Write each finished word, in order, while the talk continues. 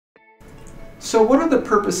So what are the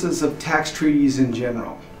purposes of tax treaties in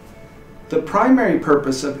general? The primary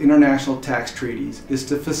purpose of international tax treaties is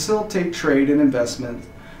to facilitate trade and investment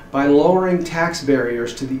by lowering tax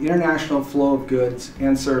barriers to the international flow of goods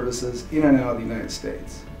and services in and out of the United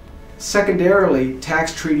States. Secondarily,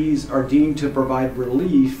 tax treaties are deemed to provide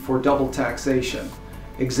relief for double taxation.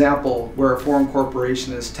 Example, where a foreign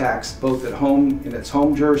corporation is taxed both at home in its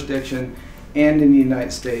home jurisdiction and in the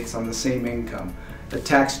United States on the same income. A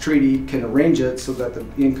tax treaty can arrange it so that the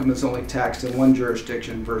income is only taxed in one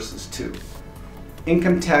jurisdiction versus two.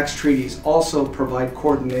 Income tax treaties also provide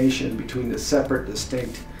coordination between the separate,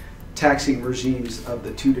 distinct taxing regimes of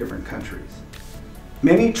the two different countries.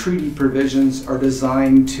 Many treaty provisions are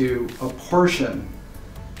designed to apportion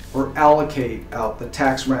or allocate out the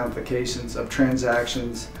tax ramifications of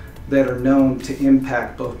transactions that are known to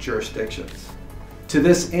impact both jurisdictions. To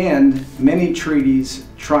this end, many treaties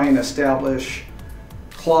try and establish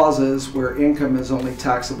clauses where income is only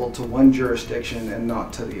taxable to one jurisdiction and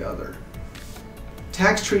not to the other.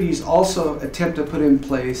 Tax treaties also attempt to put in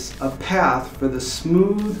place a path for the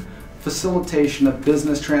smooth facilitation of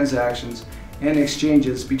business transactions and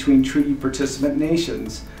exchanges between treaty participant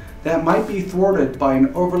nations that might be thwarted by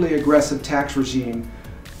an overly aggressive tax regime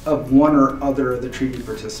of one or other of the treaty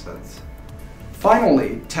participants.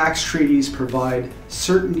 Finally, tax treaties provide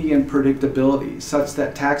certainty and predictability such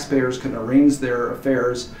that taxpayers can arrange their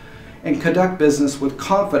affairs and conduct business with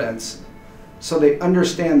confidence so they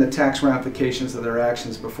understand the tax ramifications of their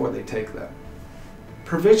actions before they take them.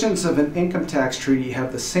 Provisions of an income tax treaty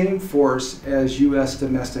have the same force as U.S.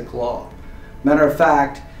 domestic law. Matter of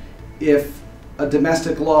fact, if a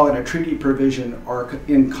domestic law and a treaty provision are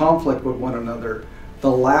in conflict with one another, the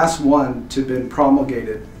last one to have been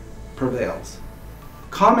promulgated prevails.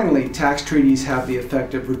 Commonly, tax treaties have the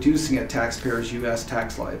effect of reducing a taxpayer's U.S.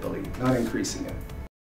 tax liability, not increasing it.